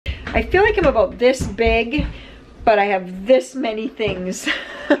I feel like I'm about this big, but I have this many things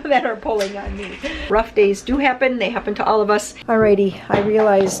that are pulling on me. Rough days do happen. They happen to all of us. Alrighty, I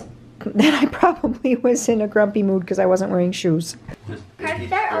realized that I probably was in a grumpy mood because I wasn't wearing shoes. Can I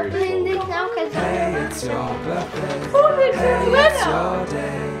start opening this now? Because it's your birthday. Oh, it's It's your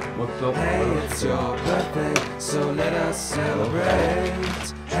day. What's up? Hey, it's your birthday, so let us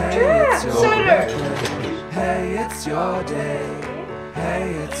celebrate. Hey, Yeah, it's your cider. birthday. Hey, it's your day.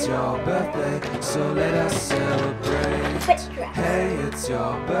 Hey, it's your birthday, so let us celebrate. Hey, it's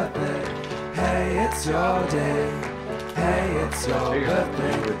your birthday. Hey, it's your day. Hey, it's your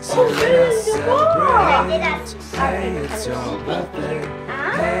birthday, so let us celebrate. Hey, it's your birthday.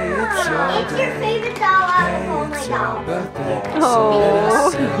 Hey, it's your it's your favorite doll out of all my It's your dolls. birthday, Oh. so let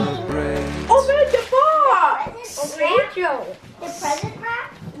us celebrate. Open the box! Oh, The present wrap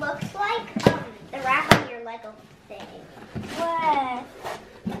looks like the wrap on your Lego thing. What?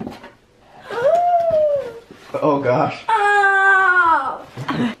 Oh gosh. Oh!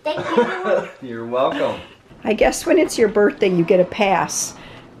 Thank you. You're welcome. I guess when it's your birthday, you get a pass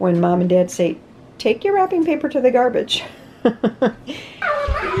when Mom and Dad say, take your wrapping paper to the garbage.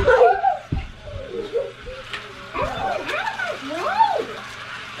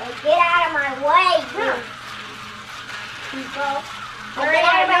 Get out of my way, people.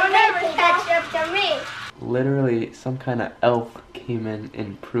 Don't ever catch up to me. Literally, some kind of elf came in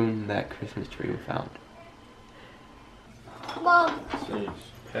and pruned that Christmas tree we found. Well,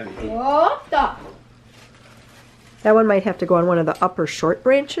 Heavy. what the? That one might have to go on one of the upper short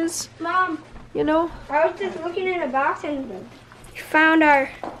branches, Mom, you know? I was just looking in a box and found the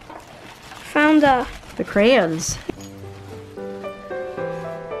The crayons.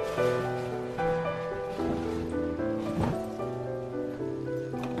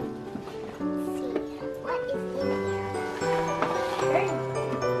 what is in there.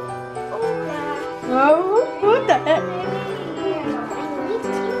 Oh, what the heck?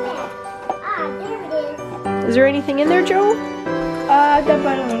 There it is. Is there anything in there, Joe? The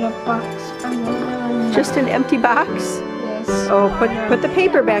banana box. Just an empty box? Yes. Oh, put the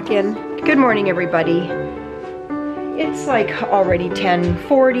paper back in. Good morning, everybody. It's like already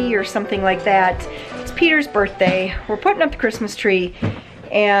 10:40 or something like that. It's Peter's birthday. We're putting up the Christmas tree,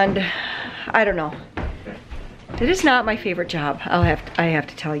 and I don't know. It is not my favorite job. I have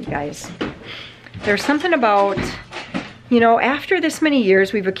to tell you guys. There's something about, you know, after this many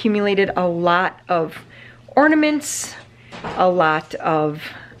years, we've accumulated a lot of ornaments, a lot of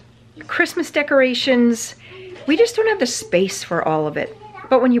Christmas decorations. We just don't have the space for all of it.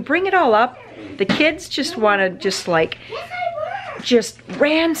 But when you bring it all up, the kids just want to just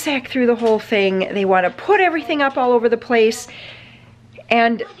ransack through the whole thing. They want to put everything up all over the place.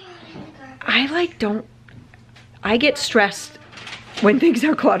 And I get stressed when things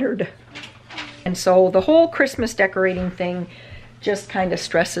are cluttered. And so the whole Christmas decorating thing just kind of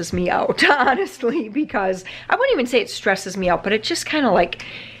stresses me out, honestly, because I wouldn't even say it stresses me out, but it just kind of like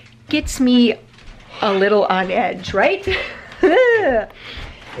gets me a little on edge, right?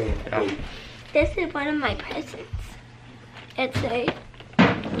 This is one of my presents. It's a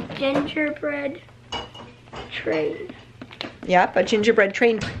gingerbread train. Yep, a gingerbread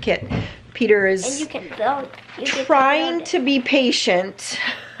train kit. Peter And is you can build. trying to be patient.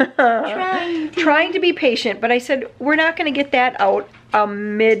 Trying to be patient, but I said we're not going to get that out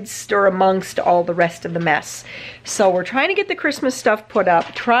amidst or amongst all the rest of the mess. So we're trying to get the Christmas stuff put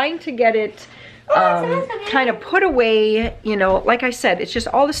up, trying to get it kind of put away, you know, like I said, it's just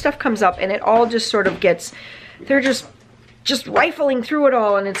all the stuff comes up and it all just sort of gets, they're just rifling through it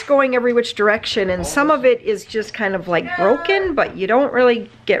all and it's going every which direction, and some of it is just kind of like broken, but you don't really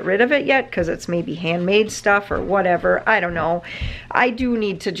get rid of it yet because it's maybe handmade stuff or whatever. I don't know. I do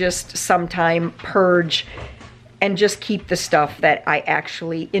need to just sometime purge and just keep the stuff that I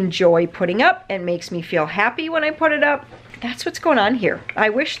actually enjoy putting up and makes me feel happy when I put it up. That's what's going on here. I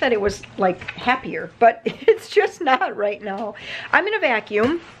wish that it was like happier, but it's just not right now. I'm gonna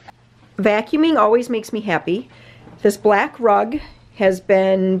vacuum. Vacuuming always makes me happy. This black rug has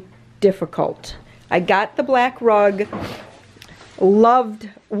been difficult. I got the black rug,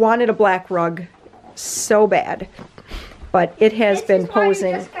 wanted a black rug so bad, but it has been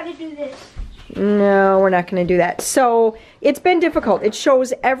posing. You just gotta do this. No, we're not going to do that. So it's been difficult. It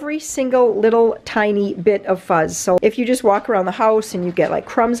shows every single little tiny bit of fuzz. So if you just walk around the house and you get like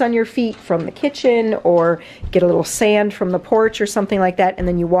crumbs on your feet from the kitchen or get a little sand from the porch or something like that, and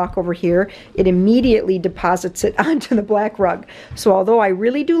then you walk over here, it immediately deposits it onto the black rug. So although I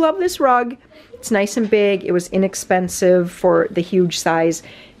really do love this rug, it's nice and big, it was inexpensive for the huge size,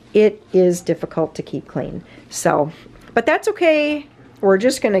 it is difficult to keep clean. So, but that's okay. we're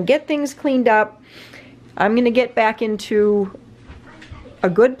just going to get things cleaned up. I'm going to get back into a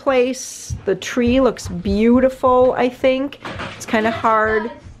good place. The tree looks beautiful, I think. It's kind of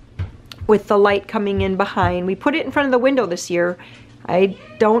hard with the light coming in behind. We put it in front of the window this year. I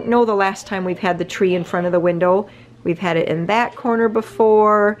don't know the last time we've had the tree in front of the window. We've had it in that corner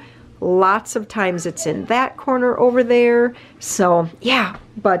before. Lots of times it's in that corner over there. So yeah,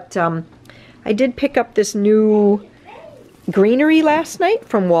 but I did pick up this new greenery last night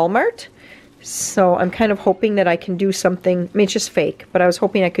from Walmart. So I'm kind of hoping that I can do something, I mean it's just fake, but I was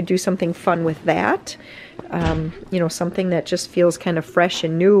hoping I could do something fun with that. You know, something that just feels kind of fresh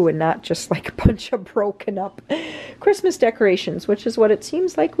and new and not just like a bunch of broken up Christmas decorations, which is what it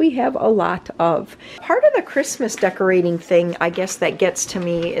seems like we have a lot of. Part of the Christmas decorating thing, I guess, that gets to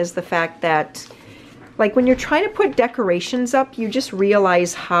me is the fact that, like, when you're trying to put decorations up, you just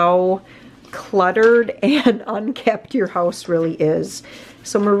realize how cluttered and unkept your house really is.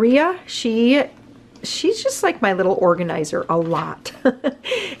 So Maria, she's just like my little organizer a lot.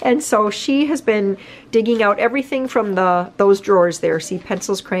 And so she has been digging out everything from those drawers there. See,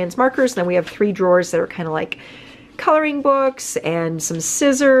 pencils, crayons, markers. And then we have 3 drawers that are kind of like coloring books and some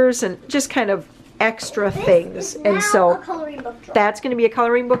scissors and just kind of extra things. And so that's going to be a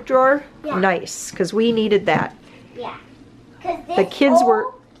coloring book drawer. Yeah. Nice, because we needed that. Yeah. Because the kids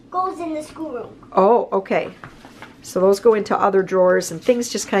were goes in the schoolroom. Oh, okay. So those go into other drawers and things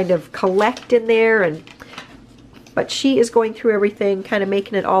just kind of collect in there. But she is going through everything, kind of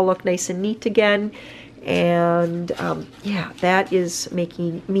making it all look nice and neat again. And yeah, that is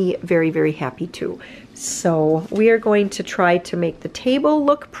making me very, very happy too. So we are going to try to make the table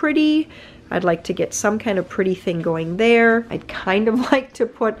look pretty. I'd like to get some kind of pretty thing going there. I'd kind of like to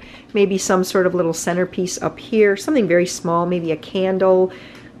put maybe some sort of little centerpiece up here. Something very small, maybe a candle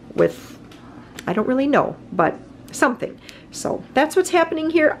with, I don't really know, but something. So that's what's happening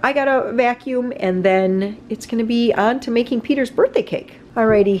here. I gotta vacuum and then it's gonna be on to making Peter's birthday cake.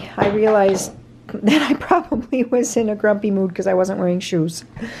 Alrighty, I realized that I probably was in a grumpy mood because I wasn't wearing shoes.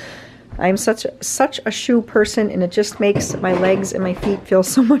 I'm such a shoe person, and it just makes my legs and my feet feel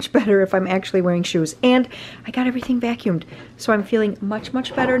so much better if I'm actually wearing shoes. And I got everything vacuumed, so I'm feeling much,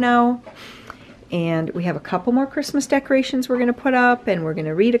 much better now. And we have a couple more Christmas decorations we're going to put up, and we're going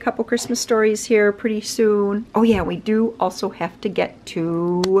to read a couple Christmas stories here pretty soon. Oh yeah, we do also have to get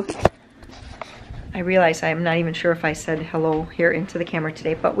to... I realize I'm not even sure if I said hello here into the camera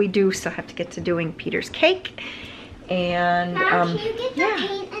today, but we do still have to get to doing Peter's cake. And Mom, can you get the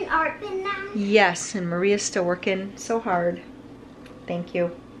paint and art bin now? Yes, and Maria's still working so hard. Thank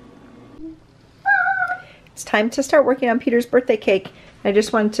you. It's time to start working on Peter's birthday cake. I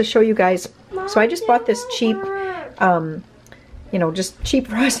just wanted to show you guys. So I just bought this cheap, you know, just cheap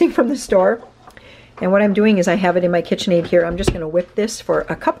frosting from the store. And what I'm doing is I have it in my KitchenAid here. I'm just going to whip this for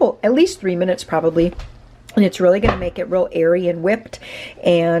a couple, at least 3 minutes probably. And it's really going to make it real airy and whipped.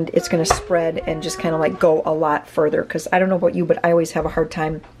 And it's going to spread and just kind of like go a lot further. Because I don't know about you, but I always have a hard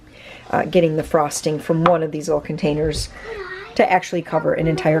time getting the frosting from one of these little containers to actually cover an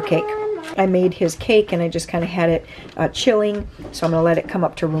entire cake. I made his cake and I just kind of had it chilling. So I'm going to let it come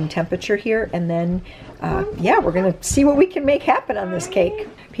up to room temperature here. And then, yeah, we're going to see what we can make happen on this cake.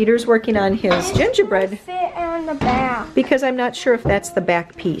 Peter's working on his gingerbread. Fit on the back. Because I'm not sure if that's the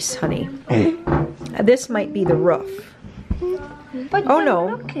back piece, honey. This might be the roof. But oh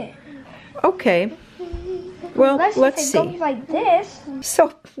no. Okay. Okay. Well, let's see. Goes like this.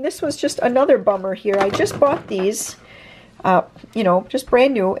 So this was just another bummer here. I just bought these, you know, just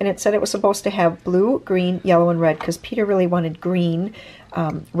brand new, and it said it was supposed to have blue, green, yellow, and red because Peter really wanted green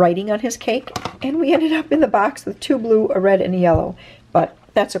writing on his cake, and we ended up in the box with 2 blue, a red, and a yellow. But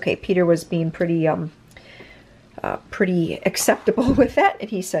that's okay. Peter was being pretty pretty acceptable with that, and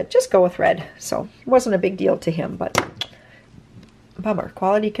he said just go with red. So it wasn't a big deal to him, but bummer.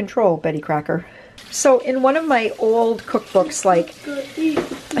 Quality control, Betty Crocker. So in one of my old cookbooks, like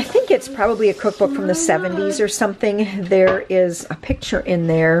I think it's probably a cookbook from the 70s or something, there is a picture in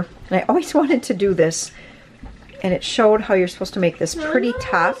there, and I always wanted to do this, and it showed how you're supposed to make this pretty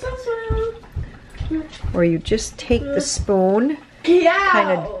top where you just take the spoon,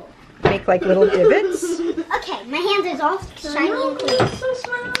 kind of make like little divots. Okay, my hands is all shiny and clean.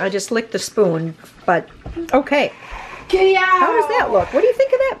 I just licked the spoon, but okay. How does that look? What do you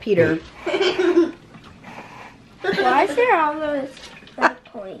think of that, Peter? Why is there all those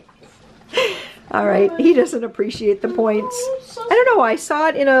points? All right, he doesn't appreciate the points. I don't know, I saw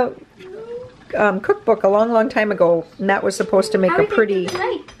it in a cookbook a long time ago, and that was supposed to make a pretty...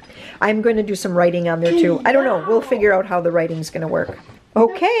 I'm going to do some writing on there too. I don't know, we'll figure out how the writing's going to work.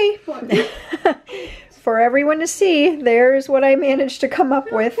 Okay. for everyone to see, there's what I managed to come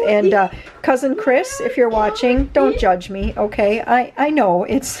up with. And Cousin Chris, if you're watching, don't judge me, okay? I know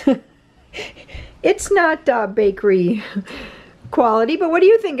it's it's not bakery quality, but what do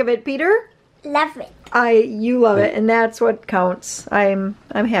you think of it, Peter? Love it. You love it, and that's what counts. I'm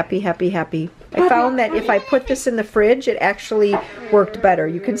happy, happy, happy. I found that if I put this in the fridge, it actually worked better.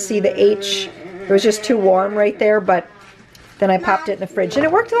 You can see the H, it was just too warm right there, but then I popped it in the fridge, and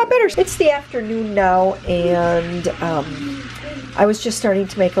it worked a lot better. It's the afternoon now, and I was just starting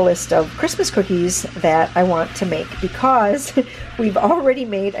to make a list of Christmas cookies that I want to make, because we've already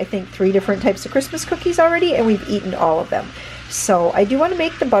made, I think, 3 different types of Christmas cookies already, and we've eaten all of them. So I do want to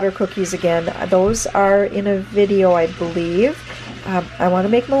make the butter cookies again. Those are in a video, I believe. I want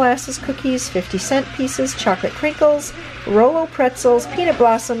to make molasses cookies, 50-cent pieces, chocolate crinkles, Rolo pretzels, peanut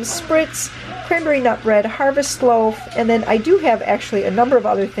blossoms, spritz, cranberry nut bread, harvest loaf, and then I do have actually a number of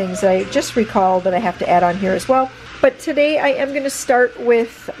other things that I just recalled that I have to add on here as well. But today I am going to start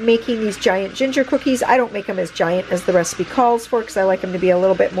with making these giant ginger cookies. I don't make them as giant as the recipe calls for, because I like them to be a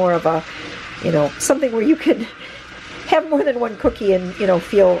little bit more of a, you know, something where you could have more than one cookie and, you know,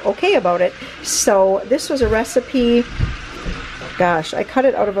 feel okay about it. So this was a recipe, gosh, I cut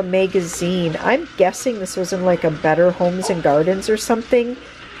it out of a magazine. I'm guessing this was in like a Better Homes and Gardens or something.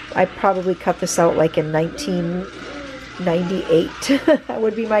 I probably cut this out like in 1998. That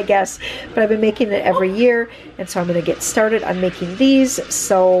would be my guess. But I've been making it every year, and so I'm going to get started on making these.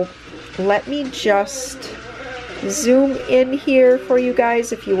 So let me just zoom in here for you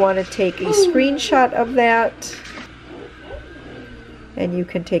guys if you want to take a screenshot of that. And you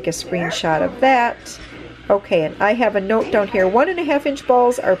can take a screenshot of that. Okay, and I have a note down here. 1.5-inch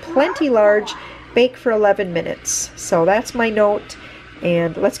balls are plenty large. Bake for 11 minutes. So that's my note.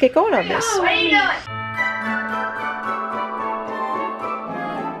 And let's get going on this. What are you doing?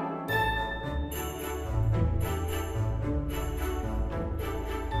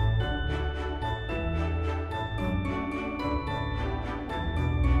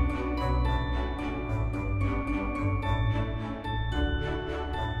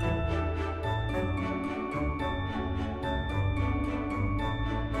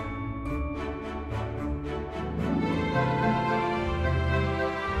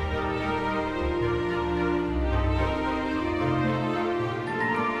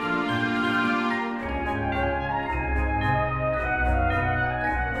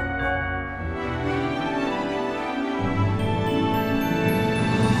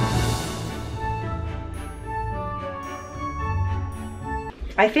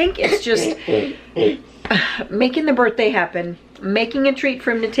 I think it's just making the birthday happen, making a treat for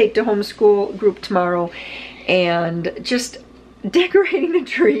him to take to homeschool group tomorrow, and just decorating the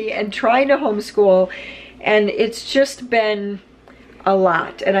tree and trying to homeschool. And it's just been a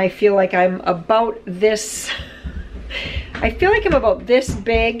lot. And I feel like I'm about this, I feel like I'm about this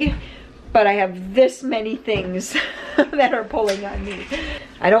big, but I have this many things that are pulling on me.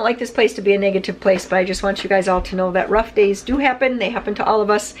 I don't like this place to be a negative place, but I just want you guys all to know that rough days do happen. They happen to all of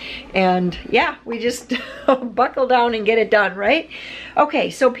us. And yeah, we just buckle down and get it done, right?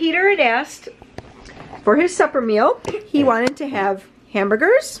 Okay, so Peter had asked for his supper meal. He wanted to have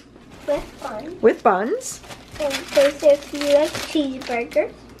hamburgers with buns. And there's a few like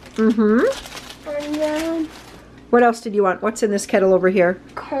cheeseburgers. And what else did you want? What's in this kettle over here?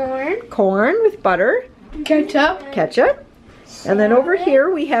 corn. Corn with butter. Ketchup. And then over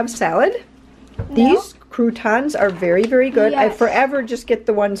here we have salad. These croutons are very, very good. I forever just get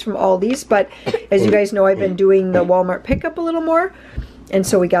the ones from Aldi's, but as you guys know, I've been doing the Walmart pickup a little more. And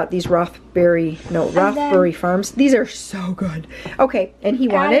so we got these Rothbury Farms. These are so good. Okay, and he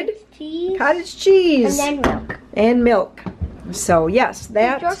wanted cottage cheese. And milk. So yes,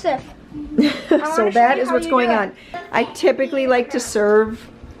 that. Joseph. So that is what's going on. I typically like to serve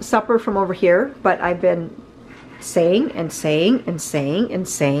supper from over here, but I've been saying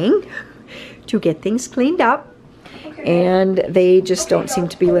to get things cleaned up, and they just don't seem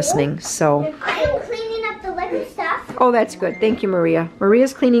to be listening. So I'm cleaning up the Lego stuff. oh, that's good. Thank you, Maria.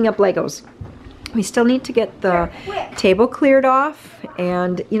 Maria's cleaning up Legos. We still need to get the table cleared off,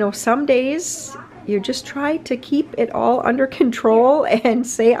 and you know, some days you just try to keep it all under control and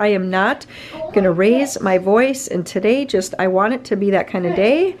say, I am not going to raise my voice. And today, just, I want it to be that kind of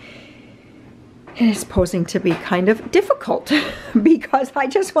day. And it's posing to be kind of difficult because I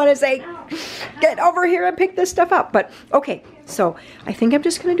just want to say, get over here and pick this stuff up. But okay, so I think I'm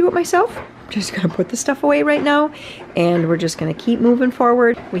just going to do it myself. I'm just going to put the stuff away right now, and we're just going to keep moving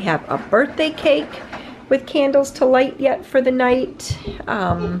forward. We have a birthday cake with candles to light yet for the night.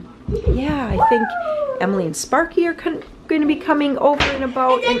 Yeah, I think Emily and Sparky are going to be coming over in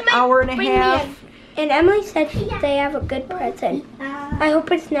about an hour and a half. And Emily said they have a good present. I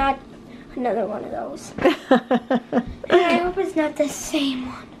hope it's not another one of those. And I hope it's not the same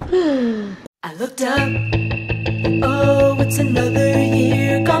one. I looked up, oh, it's another